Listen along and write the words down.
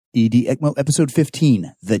ED ECMO episode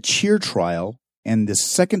 15, The Cheer Trial, and the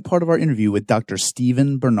second part of our interview with Dr.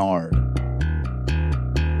 Stephen Bernard.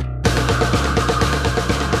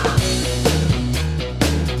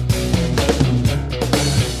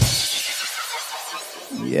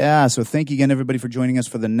 Yeah, so thank you again, everybody, for joining us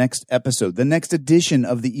for the next episode, the next edition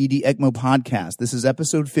of the ED ECMO podcast. This is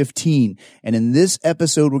episode 15, and in this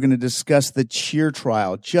episode, we're going to discuss the Cheer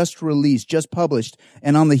Trial, just released, just published,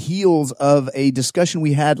 and on the heels of a discussion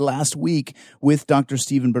we had last week with Dr.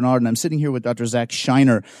 Stephen Bernard, and I'm sitting here with Dr. Zach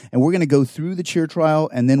Shiner, and we're going to go through the Cheer Trial,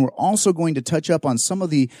 and then we're also going to touch up on some of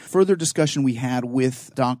the further discussion we had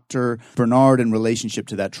with Dr. Bernard in relationship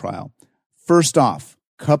to that trial. First off,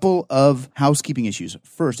 couple of housekeeping issues.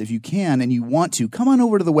 First, if you can and you want to, come on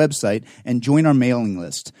over to the website and join our mailing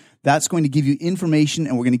list. That's going to give you information,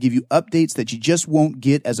 and we're going to give you updates that you just won't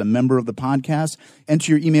get as a member of the podcast.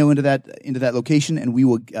 Enter your email into that location, and we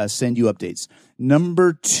will send you updates.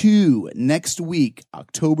 Number 2, next week,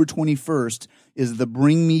 October 21st, is the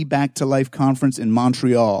Bring Me Back to Life conference in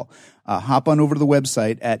Montreal. Hop on over to the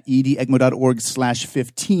website at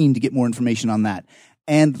edecmo.org/15 to get more information on that.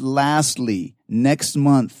 And lastly, next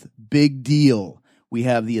month, big deal. We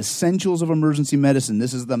have the Essentials of Emergency Medicine.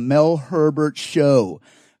 This is the Mel Herbert Show.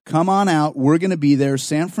 Come on out. We're going to be there.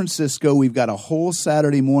 San Francisco. We've got a whole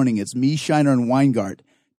Saturday morning. It's me, Shiner, and Weingart.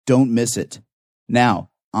 Don't miss it. Now,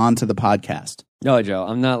 on to the podcast. No, Joe,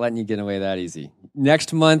 I'm not letting you get away that easy.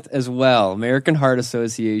 Next month as well, American Heart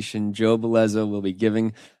Association, Joe Bellezza will be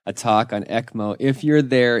giving a talk on ECMO. If you're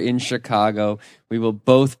there in Chicago, we will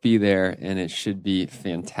both be there, and it should be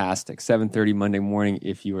fantastic. 7:30 Monday morning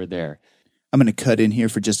if you are there. I'm going to cut in here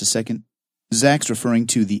for just a second. Zach's referring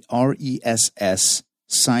to the RESS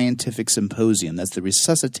Scientific Symposium. That's the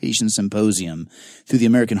Resuscitation Symposium through the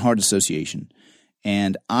American Heart Association.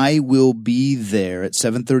 And I will be there at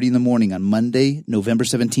 7:30 in the morning on Monday, November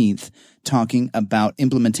 17th, talking about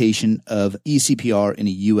implementation of eCPR in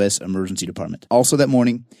a U.S. emergency department. Also that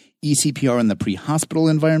morning, eCPR in the pre-hospital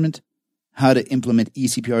environment, how to implement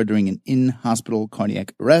eCPR during an in-hospital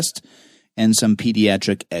cardiac arrest, and some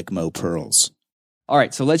pediatric ECMO pearls. All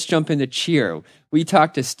right, so let's jump into Cheer. We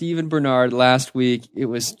talked to Stephen Bernard last week. It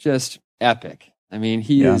was just epic. I mean,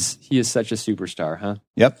 he is such a superstar, huh?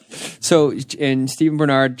 Yep. So, and Stephen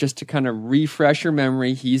Bernard, just to kind of refresh your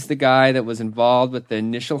memory, he's the guy that was involved with the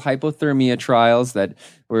initial hypothermia trials that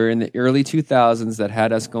were in the early 2000s that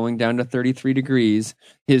had us going down to 33 degrees.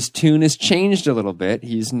 His tune has changed a little bit.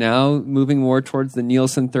 He's now moving more towards the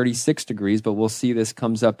Nielsen 36 degrees, but we'll see this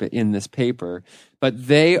comes up in this paper. But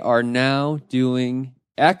they are now doing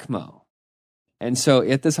ECMO. And so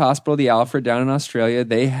at this hospital, the Alfred down in Australia,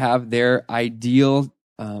 they have their ideal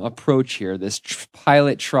approach here, this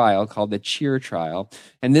pilot trial called the Cheer Trial.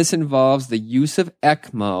 And this involves the use of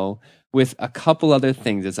ECMO with a couple other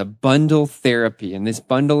things. It's a bundle therapy. And this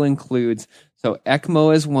bundle includes, so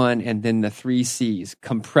ECMO is one, and then the 3 C's,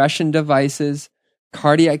 compression devices,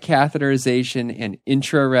 cardiac catheterization, and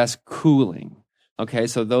intra-arrest cooling. Okay,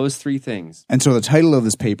 so those 3 things. And so the title of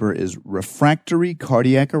this paper is Refractory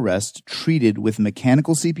Cardiac Arrest Treated with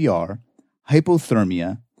Mechanical CPR,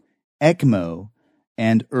 Hypothermia, ECMO,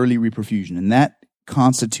 and Early Reperfusion. And that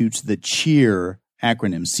constitutes the CHEER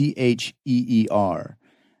acronym, CHEER.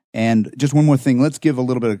 And just one more thing, let's give a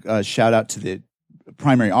little bit of a shout out to the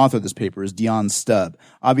primary author of this paper is Dion Stubb.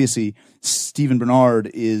 Obviously, Stephen Bernard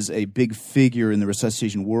is a big figure in the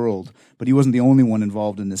resuscitation world, but he wasn't the only one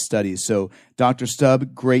involved in this study. So Dr.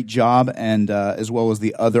 Stubb, great job, and as well as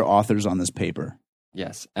the other authors on this paper.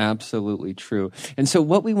 Yes, absolutely true. And so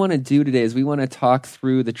what we want to do today is we want to talk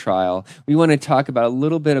through the trial. We want to talk about a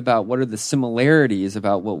little bit about what are the similarities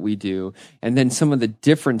about what we do, and then some of the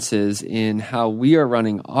differences in how we are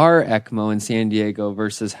running our ECMO in San Diego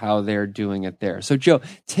versus how they're doing it there. So Joe,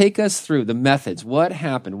 take us through the methods. What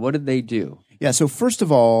happened? What did they do? Yeah, so first of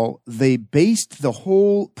all, they based the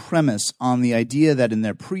whole premise on the idea that in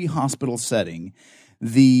their pre-hospital setting,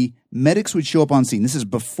 the medics would show up on scene. This is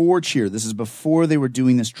before Cheer. This is before they were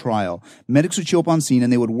doing this trial. Medics would show up on scene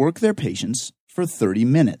and they would work their patients for 30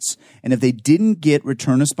 minutes. And if they didn't get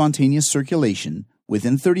return of spontaneous circulation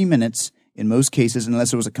within 30 minutes, in most cases, unless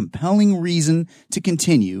there was a compelling reason to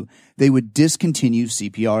continue, they would discontinue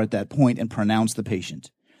CPR at that point and pronounce the patient.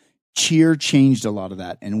 Cheer changed a lot of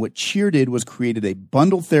that. And what Cheer did was created a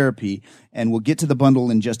bundle therapy, and we'll get to the bundle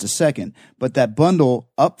in just a second. But that bundle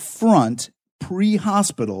up front,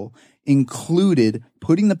 pre-hospital, included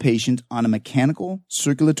putting the patient on a mechanical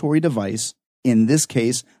circulatory device, in this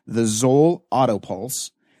case, the Zoll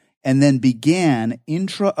Autopulse, and then began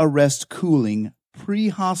intra-arrest cooling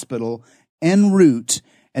pre-hospital en route.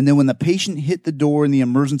 And then when the patient hit the door in the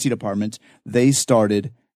emergency department, they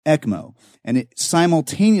started ECMO. And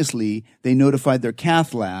simultaneously, they notified their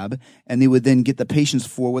cath lab, and they would then get the patients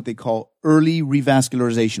for what they call early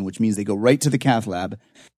revascularization, which means they go right to the cath lab.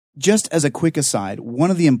 Just as a quick aside,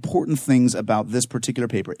 one of the important things about this particular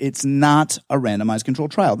paper, it's not a randomized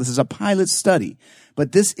controlled trial. This is a pilot study,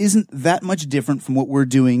 but this isn't that much different from what we're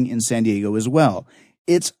doing in San Diego as well.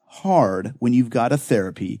 It's hard when you've got a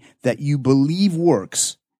therapy that you believe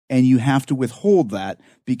works and you have to withhold that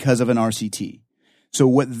because of an RCT. So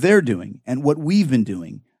what they're doing and what we've been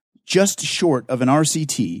doing, just short of an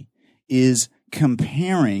RCT, is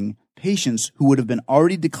comparing patients who would have been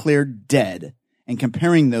already declared dead and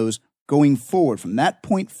comparing those going forward from that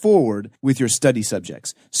point forward with your study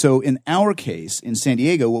subjects. So in our case, in San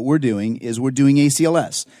Diego, what we're doing is we're doing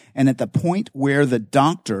ACLS. And at the point where the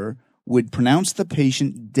doctor would pronounce the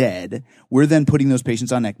patient dead, we're then putting those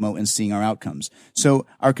patients on ECMO and seeing our outcomes. So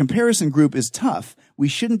our comparison group is tough. We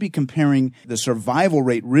shouldn't be comparing the survival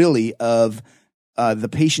rate really of the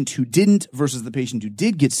patient who didn't versus the patient who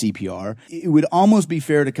did get CPR. It would almost be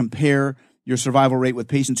fair to compare your survival rate with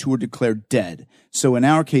patients who were declared dead. So in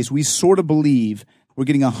our case, we sort of believe we're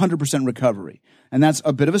getting 100% recovery. And that's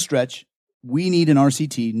a bit of a stretch. We need an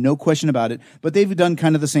RCT, no question about it. But they've done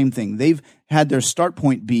kind of the same thing. They've had their start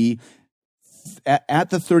point be at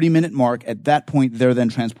the 30-minute mark. At that point, they're then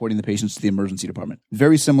transporting the patients to the emergency department.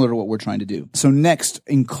 Very similar to what we're trying to do. So next,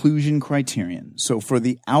 inclusion criterion. So for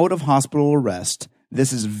the out-of-hospital arrest,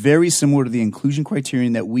 this is very similar to the inclusion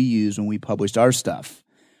criterion that we used when we published our stuff.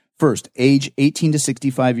 First, age 18 to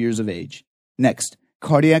 65 years of age. Next,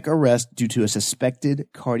 cardiac arrest due to a suspected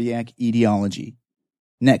cardiac etiology.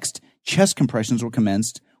 Next, chest compressions were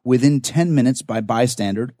commenced within 10 minutes by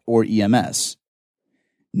bystander or EMS.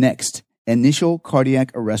 Next, initial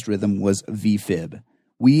cardiac arrest rhythm was VFib.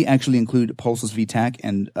 We actually include pulseless VTAC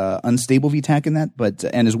and unstable VTAC in that,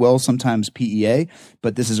 and as well sometimes PEA,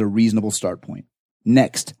 but this is a reasonable start point.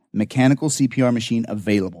 Next, mechanical CPR machine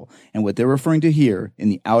available. And what they're referring to here in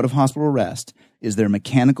the out-of-hospital arrest is their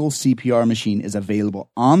mechanical CPR machine is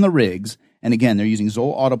available on the rigs. And again, they're using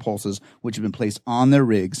Zoll Autopulses, which have been placed on their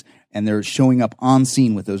rigs, and they're showing up on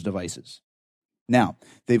scene with those devices. Now,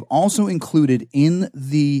 they've also included in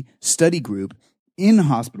the study group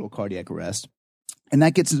in-hospital cardiac arrest, and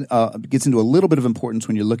that gets into a little bit of importance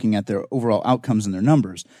when you're looking at their overall outcomes and their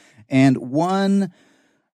numbers. And one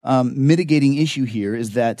mitigating issue here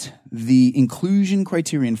is that the inclusion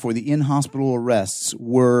criterion for the in-hospital arrests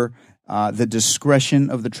were the discretion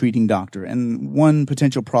of the treating doctor. And one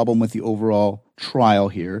potential problem with the overall trial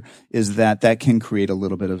here is that can create a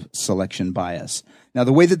little bit of selection bias. Now,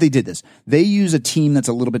 the way that they did this, they use a team that's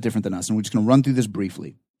a little bit different than us, and we're just going to run through this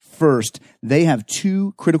briefly. First, they have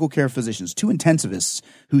 2 critical care physicians, 2 intensivists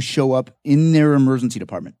who show up in their emergency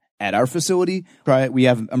department. At our facility, we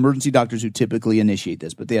have emergency doctors who typically initiate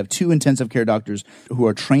this, but they have 2 intensive care doctors who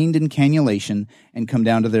are trained in cannulation and come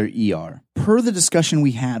down to their ER. Per the discussion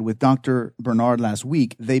we had with Dr. Bernard last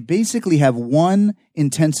week, they basically have 1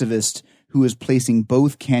 intensivist who is placing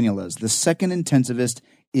both cannulas. The second intensivist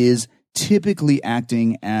is typically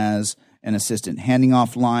acting as an assistant, handing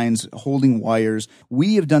off lines, holding wires.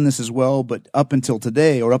 We have done this as well, but up until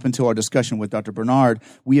today, or up until our discussion with Dr. Bernard,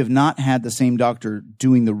 we have not had the same doctor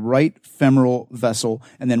doing the right femoral vessel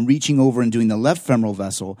and then reaching over and doing the left femoral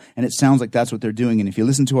vessel, and it sounds like that's what they're doing. And if you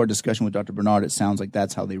listen to our discussion with Dr. Bernard, it sounds like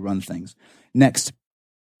that's how they run things. Next,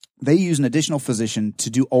 they use an additional physician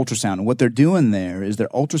to do ultrasound, and what they're doing there is they're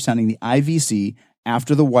ultrasounding the IVC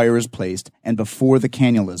after the wire is placed and before the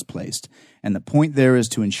cannula is placed. And the point there is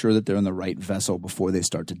to ensure that they're in the right vessel before they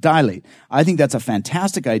start to dilate. I think that's a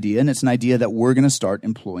fantastic idea, and it's an idea that we're going to start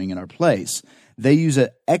employing in our place. They use an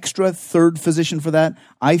extra 3rd physician for that.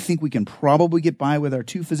 I think we can probably get by with our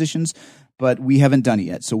 2 physicians, but we haven't done it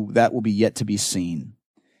yet, so that will be yet to be seen.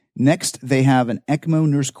 Next, they have an ECMO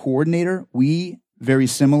nurse coordinator. We very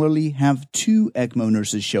similarly have 2 ECMO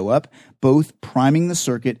nurses show up, both priming the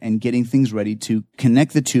circuit and getting things ready to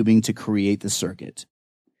connect the tubing to create the circuit.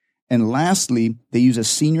 And lastly, they use a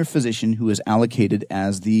senior physician who is allocated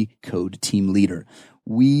as the code team leader.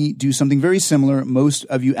 We do something very similar. Most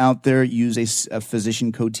of you out there use a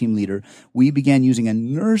physician code team leader. We began using a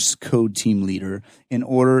nurse code team leader in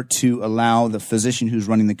order to allow the physician who's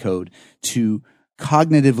running the code to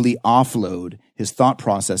cognitively offload his thought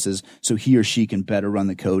processes so he or she can better run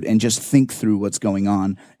the code and just think through what's going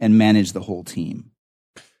on and manage the whole team.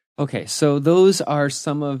 Okay, so those are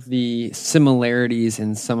some of the similarities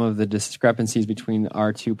and some of the discrepancies between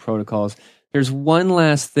our 2 protocols. There's one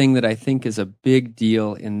last thing that I think is a big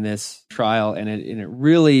deal in this trial, and it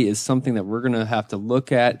really is something that we're going to have to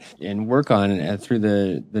look at and work on through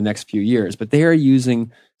the next few years. But they are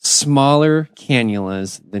using smaller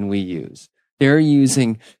cannulas than we use. They're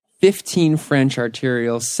using 15 French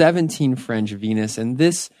arterial, 17 French venous, and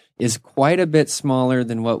this is quite a bit smaller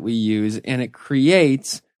than what we use, and it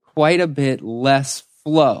creates quite a bit less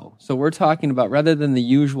flow. So we're talking about, rather than the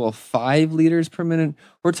usual 5 liters per minute,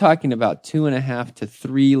 we're talking about 2.5 to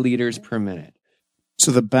 3 liters per minute.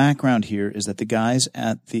 So the background here is that the guys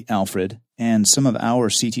at the Alfred and some of our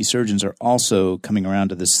CT surgeons are also coming around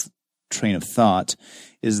to this train of thought,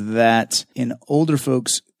 is that in older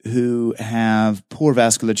folks who have poor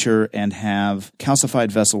vasculature and have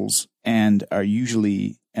calcified vessels and are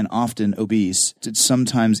usually and often obese, it's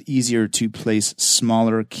sometimes easier to place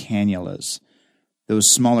smaller cannulas. Those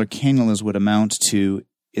smaller cannulas would amount to,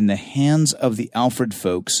 in the hands of the Alfred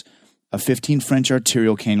folks, a 15 French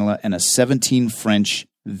arterial cannula and a 17 French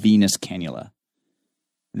venous cannula.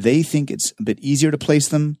 They think it's a bit easier to place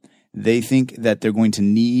them. They think that they're going to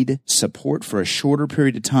need support for a shorter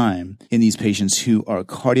period of time in these patients who are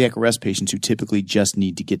cardiac arrest patients who typically just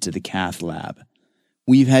need to get to the cath lab.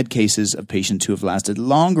 We've had cases of patients who have lasted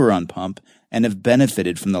longer on pump and have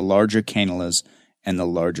benefited from the larger cannulas and the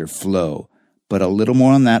larger flow. But a little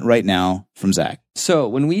more on that right now from Zach. So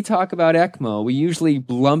when we talk about ECMO, we usually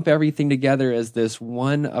lump everything together as this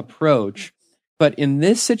one approach. But in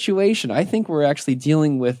this situation, I think we're actually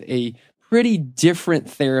dealing with a pretty different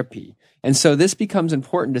therapy. And so this becomes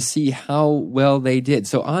important to see how well they did.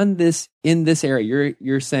 So in this area,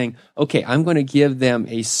 you're saying, okay, I'm going to give them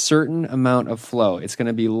a certain amount of flow. It's going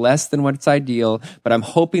to be less than what's ideal, but I'm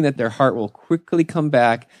hoping that their heart will quickly come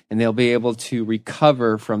back and they'll be able to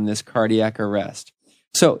recover from this cardiac arrest.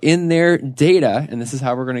 So in their data, and this is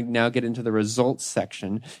how we're going to now get into the results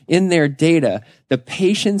section, in their data, the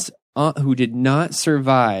patients who did not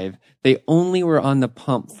survive, they only were on the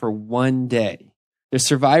pump for 1 day. The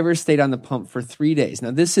survivors stayed on the pump for 3 days.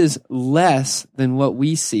 Now, this is less than what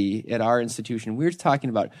we see at our institution. We're talking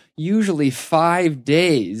about usually 5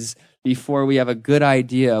 days before we have a good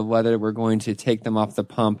idea of whether we're going to take them off the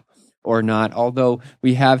pump or not, although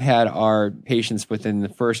we have had our patients within the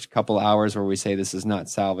first couple hours where we say this is not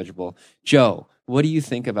salvageable. Joe, what do you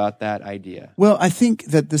think about that idea? Well, I think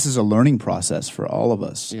that this is a learning process for all of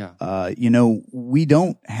us. Yeah. We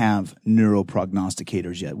don't have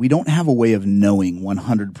neuroprognosticators yet. We don't have a way of knowing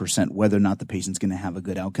 100% whether or not the patient's going to have a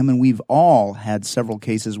good outcome. And we've all had several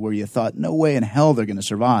cases where you thought, no way in hell they're going to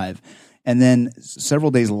survive. And then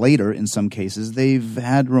several days later, in some cases, they've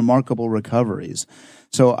had remarkable recoveries.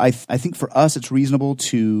 So I think for us, it's reasonable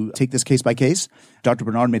to take this case by case. Dr.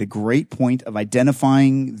 Bernard made a great point of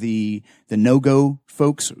identifying the no-go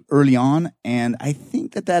folks early on. And I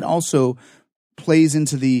think that also plays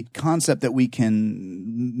into the concept that we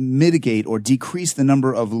can mitigate or decrease the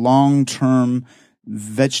number of long-term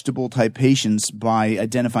vegetable-type patients by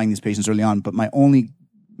identifying these patients early on. But my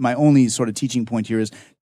only sort of teaching point here is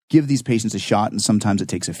give these patients a shot, and sometimes it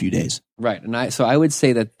takes a few days. Right. And so I would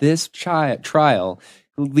say that this trial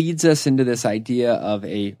leads us into this idea of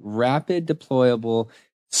a rapid deployable,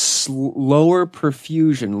 lower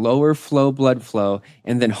perfusion, lower flow, blood flow,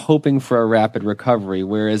 and then hoping for a rapid recovery.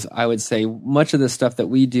 Whereas I would say much of the stuff that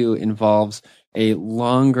we do involves a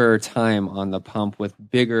longer time on the pump with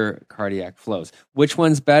bigger cardiac flows. Which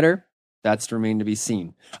one's better? That's to remain to be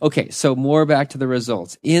seen. Okay, so more back to the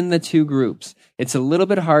results. In the two groups, it's a little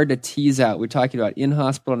bit hard to tease out. We're talking about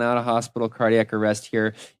in-hospital and out-of-hospital cardiac arrest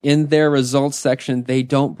here. In their results section, they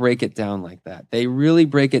don't break it down like that. They really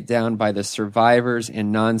break it down by the survivors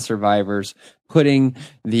and non-survivors, putting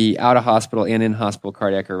the out-of-hospital and in-hospital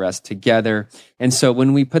cardiac arrest together. And so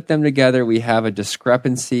when we put them together, we have a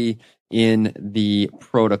discrepancy in the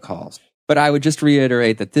protocols. But I would just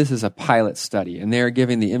reiterate that this is a pilot study, and they're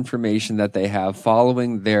giving the information that they have,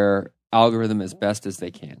 following their algorithm as best as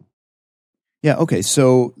they can. Yeah, okay.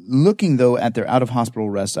 So looking, though, at their out-of-hospital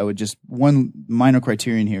arrest, one minor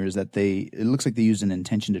criterion here is that it looks like they used an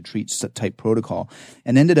intention to treat type protocol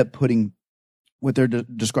and ended up putting what they're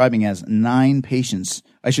describing as 11 patients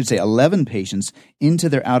into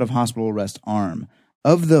their out-of-hospital arrest arm.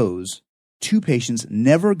 Of those, 2 patients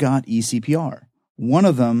never got ECPR. One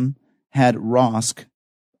of them had ROSC.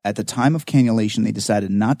 At the time of cannulation, they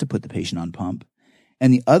decided not to put the patient on pump.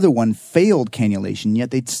 And the other one failed cannulation,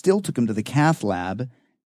 yet they still took him to the cath lab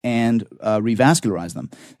and revascularized them.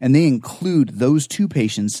 And they include those 2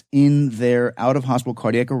 patients in their out-of-hospital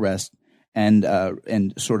cardiac arrest and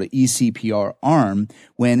sort of ECPR arm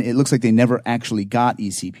when it looks like they never actually got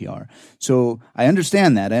ECPR. So I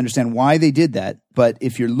understand that. I understand why they did that. But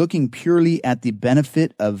if you're looking purely at the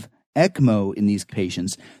benefit of ECMO in these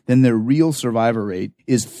patients, then their real survival rate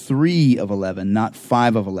is 3 of 11, not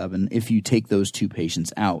 5 of 11, if you take those 2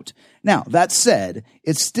 patients out. Now, that said,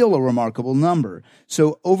 it's still a remarkable number.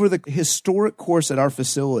 So over the historic course at our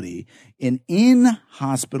facility, in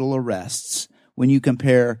hospital arrests, when you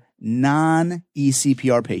compare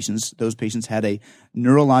non-ECPR patients, those patients had a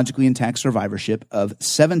neurologically intact survivorship of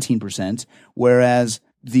 17%, whereas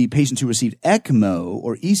the patients who received ECMO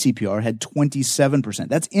or ECPR had 27%.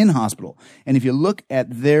 That's in hospital. And if you look at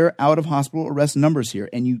their out-of-hospital arrest numbers here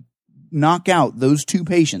and you knock out those 2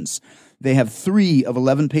 patients, they have 3 of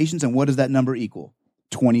 11 patients. And what does that number equal?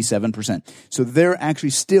 27%. So they're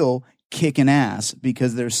actually still kicking ass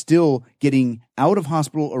because they're still getting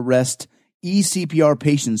out-of-hospital arrest ECPR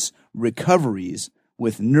patients recoveries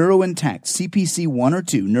with neurointact, CPC 1 or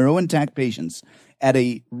 2, neurointact patients at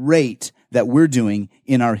a rate that we're doing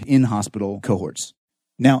in our in-hospital cohorts.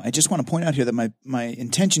 Now, I just want to point out here that my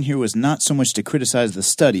intention here was not so much to criticize the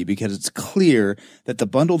study, because it's clear that the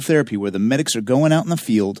bundled therapy where the medics are going out in the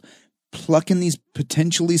field, plucking these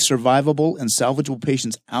potentially survivable and salvageable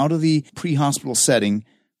patients out of the pre-hospital setting,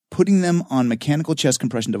 putting them on mechanical chest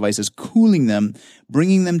compression devices, cooling them,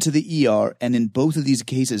 bringing them to the ER, and in both of these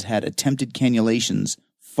cases had attempted cannulations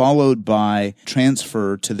followed by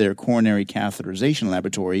transfer to their coronary catheterization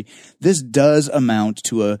laboratory. This does amount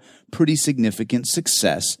to a pretty significant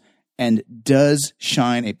success and does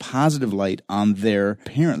shine a positive light on their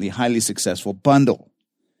apparently highly successful bundle.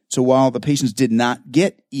 So while the patients did not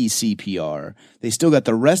get ECPR, they still got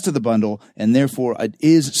the rest of the bundle, and therefore it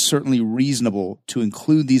is certainly reasonable to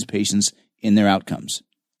include these patients in their outcomes.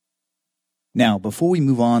 Now, before we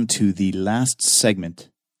move on to the last segment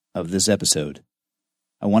of this episode,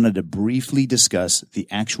 I wanted to briefly discuss the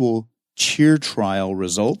actual CHEER trial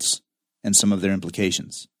results and some of their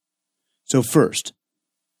implications. So first,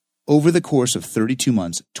 over the course of 32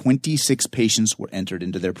 months, 26 patients were entered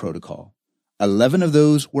into their protocol. 11 of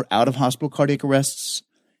those were out-of-hospital cardiac arrests.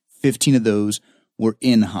 15 of those were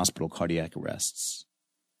in-hospital cardiac arrests.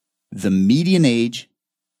 The median age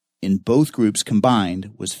in both groups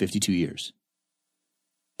combined was 52 years.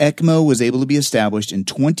 ECMO was able to be established in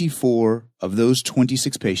 24 of those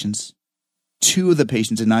 26 patients. 2 of the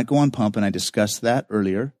patients did not go on pump, and I discussed that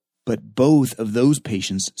earlier, but both of those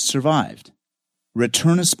patients survived.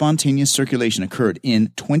 Return of spontaneous circulation occurred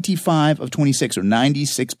in 25 of 26, or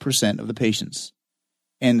 96% of the patients,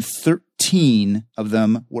 and 13 of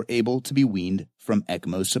them were able to be weaned from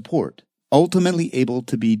ECMO support, ultimately able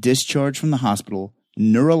to be discharged from the hospital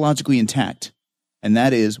neurologically intact, and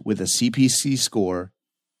that is with a CPC score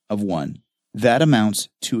of 1. That amounts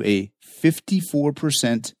to a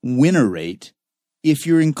 54% winner rate if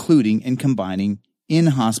you're including and combining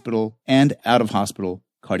in-hospital and out-of-hospital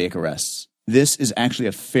cardiac arrests. This is actually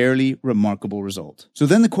a fairly remarkable result. So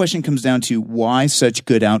then the question comes down to why such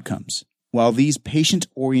good outcomes? While these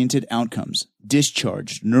patient-oriented outcomes,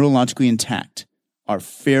 discharged, neurologically intact, are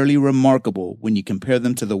fairly remarkable when you compare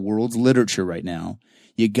them to the world's literature right now,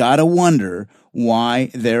 you gotta wonder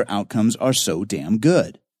why their outcomes are so damn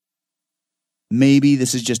good. Maybe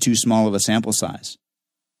this is just too small of a sample size.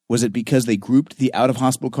 Was it because they grouped the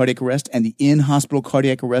out-of-hospital cardiac arrest and the in-hospital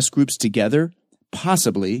cardiac arrest groups together?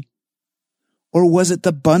 Possibly. Or was it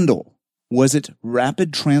the bundle? Was it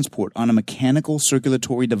rapid transport on a mechanical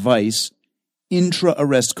circulatory device,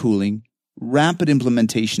 intra-arrest cooling, rapid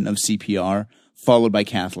implementation of CPR, followed by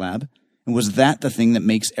cath lab? And was that the thing that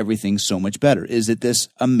makes everything so much better? Is it this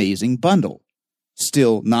amazing bundle?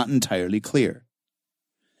 Still not entirely clear.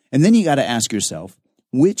 And then you got to ask yourself,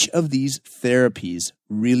 which of these therapies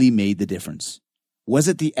really made the difference? Was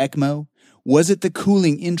it the ECMO? Was it the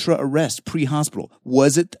cooling intra-arrest pre-hospital?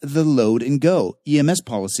 Was it the load and go EMS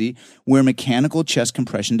policy where mechanical chest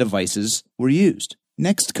compression devices were used?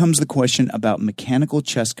 Next comes the question about mechanical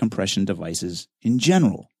chest compression devices in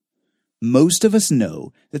general. Most of us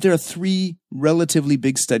know that there are 3 relatively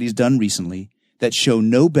big studies done recently that show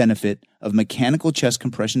no benefit of mechanical chest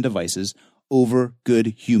compression devices over good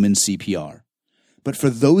human CPR. But for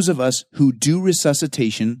those of us who do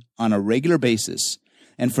resuscitation on a regular basis,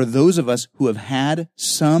 and for those of us who have had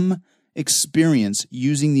some experience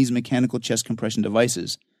using these mechanical chest compression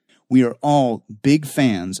devices, we are all big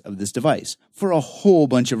fans of this device for a whole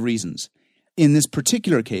bunch of reasons. In this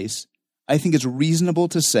particular case, I think it's reasonable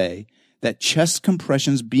to say that chest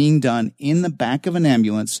compressions being done in the back of an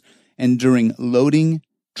ambulance and during loading,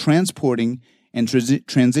 transporting, and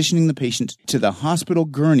transitioning the patient to the hospital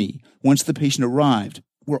gurney once the patient arrived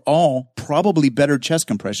were all probably better chest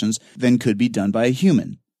compressions than could be done by a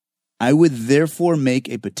human. I would therefore make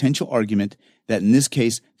a potential argument that in this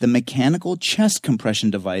case, the mechanical chest compression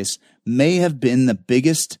device may have been the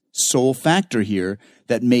biggest sole factor here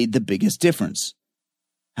that made the biggest difference.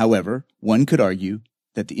 However, one could argue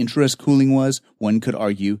that the intra-arrest cooling was, one could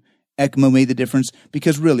argue ECMO made the difference,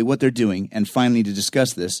 because really what they're doing, and finally to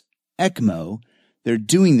discuss this, ECMO, they're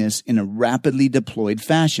doing this in a rapidly deployed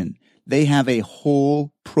fashion. They have a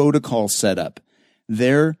whole protocol set up.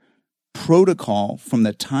 Their protocol from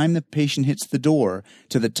the time the patient hits the door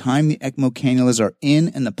to the time the ECMO cannulas are in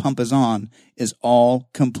and the pump is on is all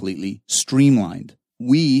completely streamlined.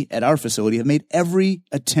 We at our facility have made every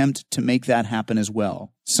attempt to make that happen as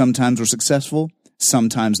well. Sometimes we're successful,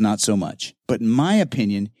 sometimes not so much. But in my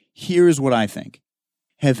opinion, here is what I think.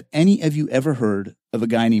 Have any of you ever heard of a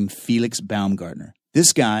guy named Felix Baumgartner?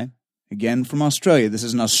 This guy, again from Australia, this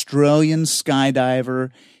is an Australian skydiver.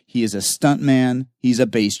 He is a stuntman. He's a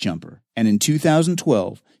base jumper. And in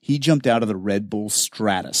 2012, he jumped out of the Red Bull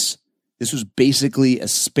Stratus. This was basically a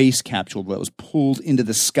space capsule that was pulled into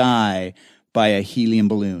the sky by a helium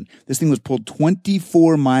balloon. This thing was pulled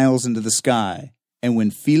 24 miles into the sky. And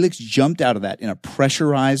when Felix jumped out of that in a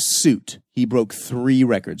pressurized suit, he broke 3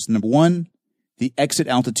 records. Number 1, the exit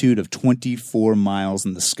altitude of 24 miles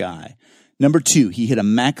in the sky. Number 2, he hit a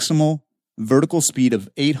maximal vertical speed of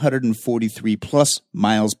 843 plus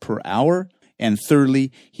miles per hour. And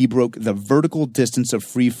thirdly, he broke the vertical distance of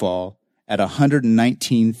free fall at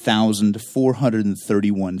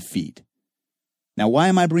 119,431 feet. Now, why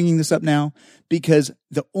am I bringing this up now? Because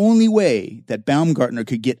the only way that Baumgartner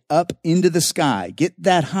could get up into the sky, get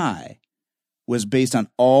that high, was based on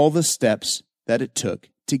all the steps that it took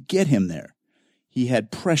to get him there. He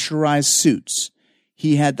had pressurized suits.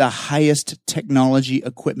 He had the highest technology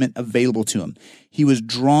equipment available to him. He was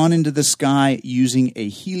drawn into the sky using a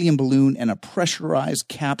helium balloon and a pressurized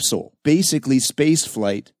capsule, basically space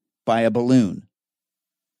flight by a balloon.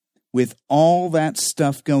 With all that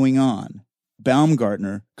stuff going on,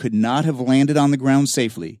 Baumgartner could not have landed on the ground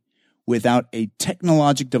safely without a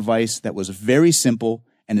technologic device that was very simple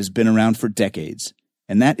and has been around for decades.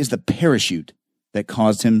 And that is the parachute that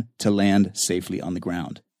caused him to land safely on the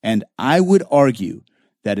ground. And I would argue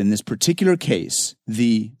that in this particular case,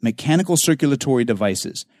 the mechanical circulatory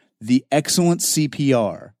devices, the excellent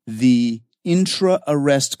CPR, the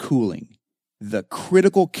intra-arrest cooling, the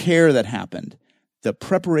critical care that happened, the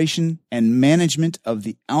preparation and management of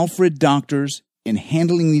the Alfred doctors in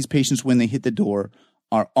handling these patients when they hit the door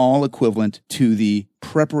are all equivalent to the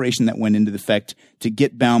preparation that went into effect to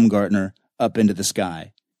get Baumgartner up into the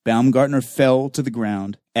sky. Baumgartner fell to the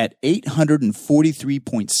ground at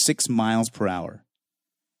 843.6 miles per hour.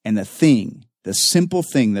 And the simple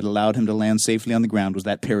thing that allowed him to land safely on the ground was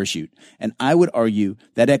that parachute. And I would argue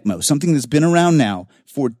that ECMO, something that's been around now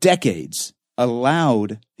for decades,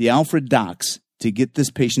 allowed the Alfred docs to get this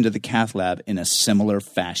patient to the cath lab in a similar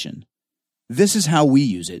fashion. This is how we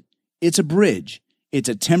use it. It's a bridge. It's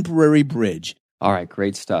a temporary bridge. All right,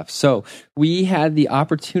 great stuff. So we had the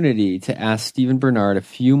opportunity to ask Stephen Bernard a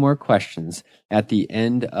few more questions at the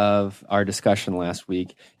end of our discussion last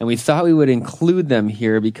week, and we thought we would include them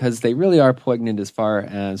here because they really are poignant as far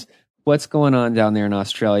as what's going on down there in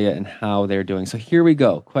Australia and how they're doing. So here we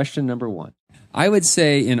go. Question number 1. I would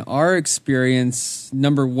say in our experience,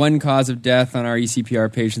 number 1 cause of death on our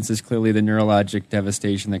ECPR patients is clearly the neurologic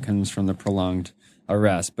devastation that comes from the prolonged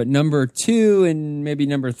arrest. But number 2 and maybe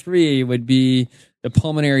number 3 would be the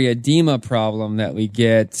pulmonary edema problem that we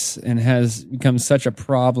get and has become such a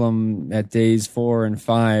problem at days 4 and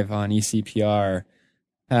 5 on ECPR.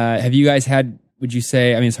 Have you guys had, would you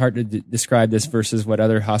say, I mean, it's hard to describe this versus what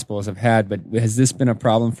other hospitals have had, but has this been a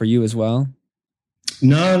problem for you as well?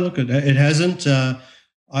 No, look, it hasn't.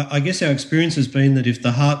 I guess our experience has been that if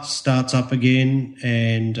the heart starts up again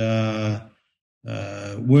and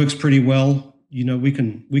works pretty well, you know, we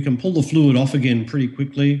can pull the fluid off again pretty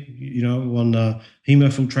quickly, you know, on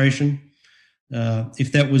hemofiltration.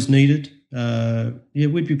 If that was needed,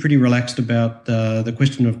 we'd be pretty relaxed about the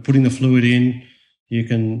question of putting the fluid in. You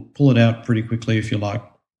can pull it out pretty quickly if you like.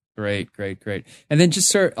 Great. And then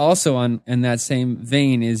just also in that same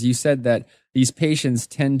vein is you said that these patients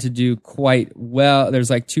tend to do quite well. There's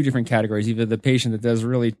like 2 different categories, either the patient that does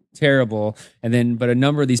really terrible, but a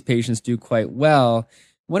number of these patients do quite well.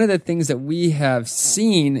 One of the things that we have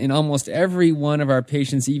seen in almost every one of our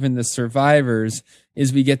patients, even the survivors,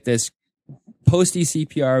 is we get this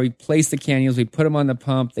post-ECPR, we place the cannulas, we put them on the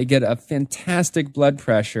pump, they get a fantastic blood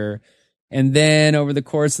pressure, and then over the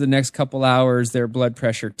course of the next couple hours, their blood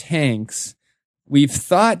pressure tanks. We've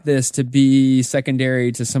thought this to be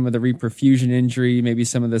secondary to some of the reperfusion injury, maybe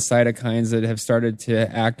some of the cytokines that have started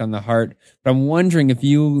to act on the heart. But I'm wondering if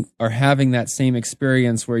you are having that same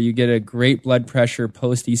experience where you get a great blood pressure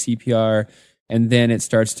post-ECPR and then it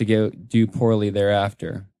starts to do poorly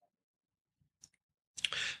thereafter.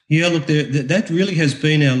 Yeah, look, that really has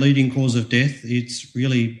been our leading cause of death. It's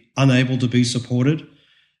really unable to be supported,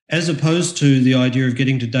 as opposed to the idea of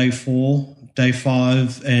getting to day 4, day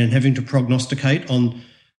 5, and having to prognosticate on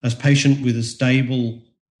a patient with a stable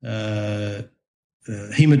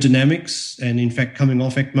hemodynamics and, in fact, coming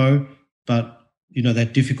off ECMO, but,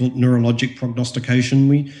 that difficult neurologic prognostication.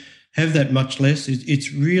 We have that much less.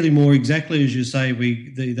 It's really more exactly as you say.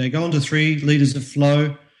 They go onto 3 litres of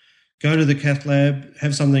flow, go to the cath lab,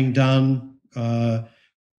 have something done,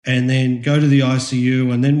 and then go to the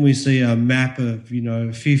ICU, and then we see a map of,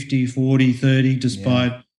 50, 40, 30,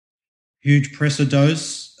 despite huge pressor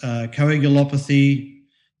dose, coagulopathy.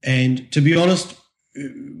 And to be honest,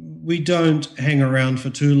 we don't hang around for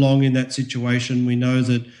too long in that situation. We know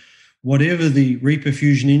that whatever the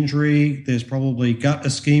reperfusion injury, there's probably gut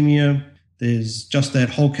ischemia, there's just that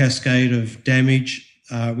whole cascade of damage.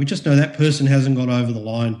 We just know that person hasn't got over the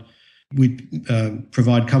line. We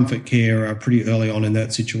provide comfort care pretty early on in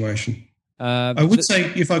that situation. I would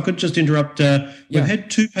say, if I could just interrupt, we've had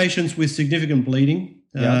 2 patients with significant bleeding,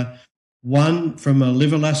 one from a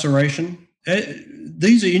liver laceration.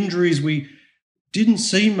 These are injuries we didn't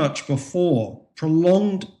see much before.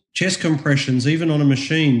 Prolonged chest compressions, even on a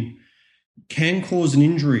machine, can cause an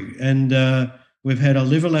injury. And we've had a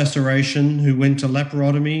liver laceration who went to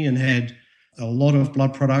laparotomy and had a lot of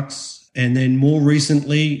blood products. And then more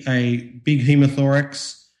recently, a big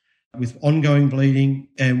hemothorax with ongoing bleeding.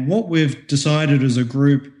 And what we've decided as a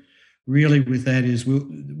group really with that is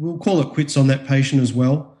we'll call it quits on that patient as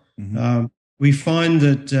well. Mm-hmm. We find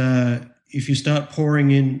that if you start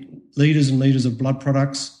pouring in litres and litres of blood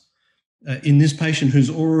products in this patient who's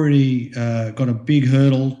already got a big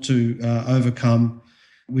hurdle to overcome,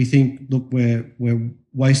 we think, look, we're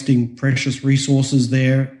wasting precious resources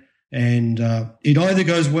there. And it either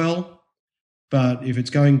goes well, but if it's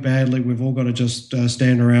going badly, we've all got to just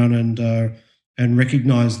stand around and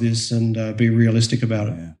recognise this and be realistic about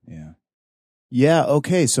it. Yeah,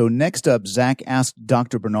 okay. So next up, Zach asked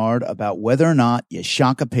Dr. Bernard about whether or not you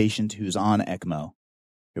shock a patient who's on ECMO.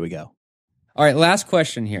 Here we go. All right, last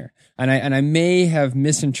question here. And I may have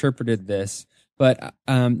misinterpreted this, but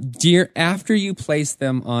after you place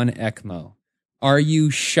them on ECMO, are you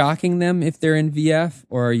shocking them if they're in VF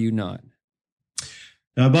or are you not?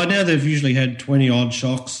 By now, they've usually had 20-odd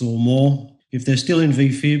shocks or more. If they're still in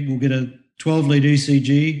VFib, we'll get a 12-lead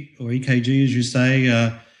ECG or EKG, as you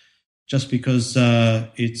say, just because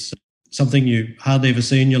it's something you hardly ever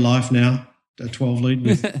see in your life now, a 12-lead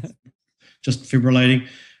with just fibrillating.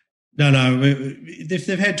 No, if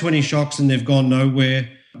they've had 20 shocks and they've gone nowhere,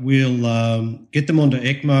 we'll get them onto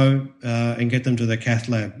ECMO and get them to the cath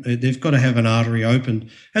lab. They've got to have an artery opened.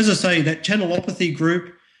 As I say, that channelopathy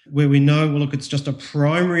group where we know, well, look, it's just a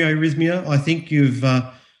primary arrhythmia. I think you've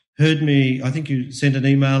heard me, I think you sent an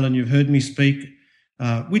email and you've heard me speak.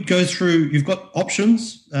 We'd go through, you've got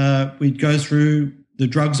options. We'd go through the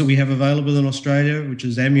drugs that we have available in Australia, which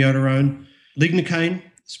is amiodarone. Lignocaine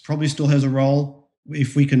probably still has a role.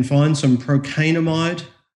 If we can find some procainamide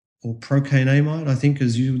or procainamide, I think,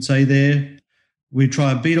 as you would say there, we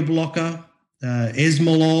try a beta blocker.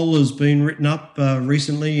 Esmolol has been written up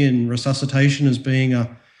recently in resuscitation as being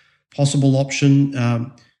a possible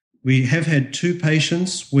option. We have had 2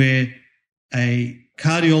 patients where a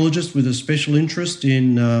cardiologist with a special interest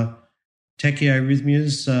in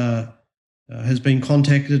tachyarrhythmias has been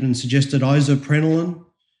contacted and suggested isoprenolone.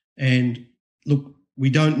 And look, we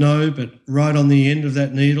don't know, but right on the end of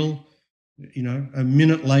that needle, a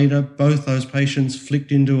minute later, both those patients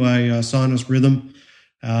flicked into a sinus rhythm.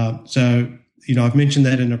 So, I've mentioned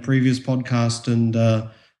that in a previous podcast, and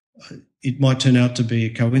it might turn out to be a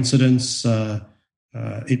coincidence.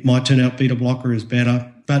 It might turn out beta blocker is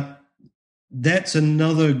better, but that's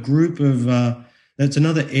another group of that's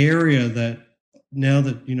another area that now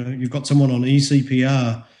that you've got someone on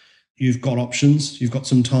eCPR, you've got options, you've got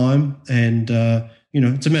some time, and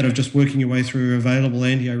it's a matter of just working your way through available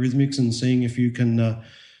antiarrhythmics and seeing if you can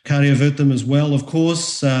cardiovert them as well. Of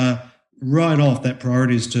course, right off, that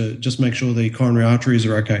priority is to just make sure the coronary arteries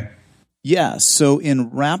are okay. Yeah, so in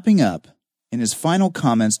wrapping up, in his final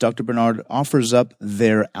comments, Dr. Bernard offers up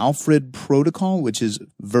their Alfred protocol, which is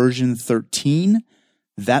version 13.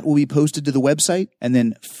 That will be posted to the website. And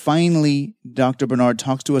then finally, Dr. Bernard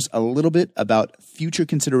talks to us a little bit about future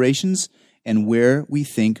considerations and where we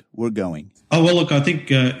think we're going. Oh, well, look, I think,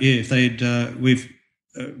 if they'd,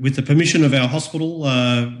 with the permission of our hospital,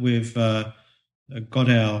 we've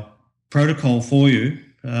got our protocol for you.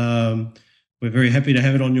 We're very happy to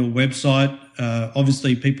have it on your website.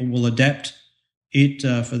 Obviously, people will adapt it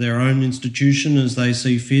for their own institution as they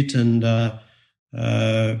see fit, and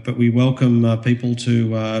but we welcome people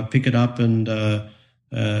to pick it up and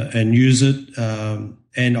use it.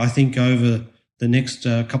 And I think over the next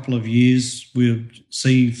couple of years, we'll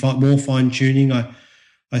see more fine tuning.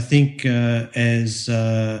 I think as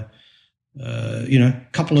a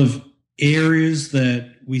couple of areas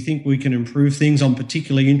that we think we can improve things. I'm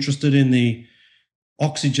particularly interested in the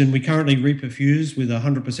oxygen. We currently reperfuse with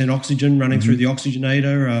 100% oxygen running through the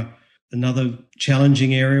oxygenator. Another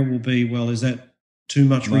challenging area will be, well, is that too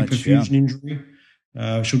much reperfusion injury?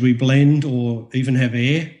 Should we blend or even have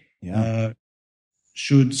air? Yeah.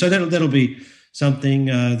 So that'll be something.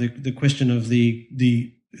 The question of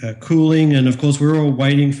the cooling, and of course we're all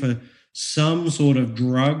waiting for some sort of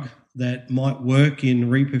drug that might work in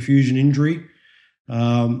reperfusion injury.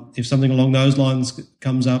 If something along those lines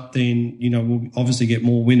comes up, then we'll obviously get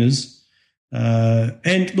more winners.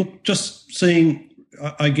 And look, just seeing,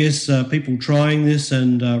 I guess, people trying this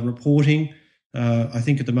and reporting. I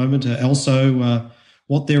think at the moment also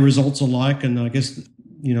what their results are like, and I guess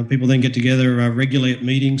people then get together regularly at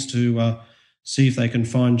meetings to see if they can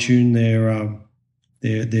fine tune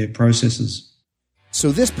their processes.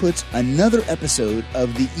 So this puts another episode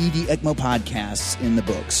of the ED ECMO podcasts in the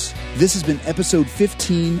books. This has been episode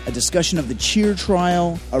 15, a discussion of the CHEER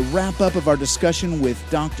trial, a wrap-up of our discussion with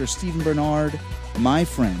Dr. Stephen Bernard. My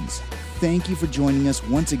friends, thank you for joining us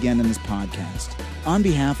once again in this podcast. On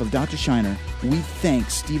behalf of Dr. Shiner, we thank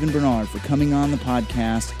Stephen Bernard for coming on the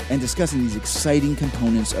podcast and discussing these exciting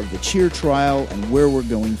components of the CHEER trial and where we're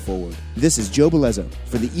going forward. This is Joe Bellezzo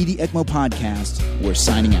for the ED ECMO podcast. We're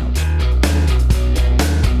signing out.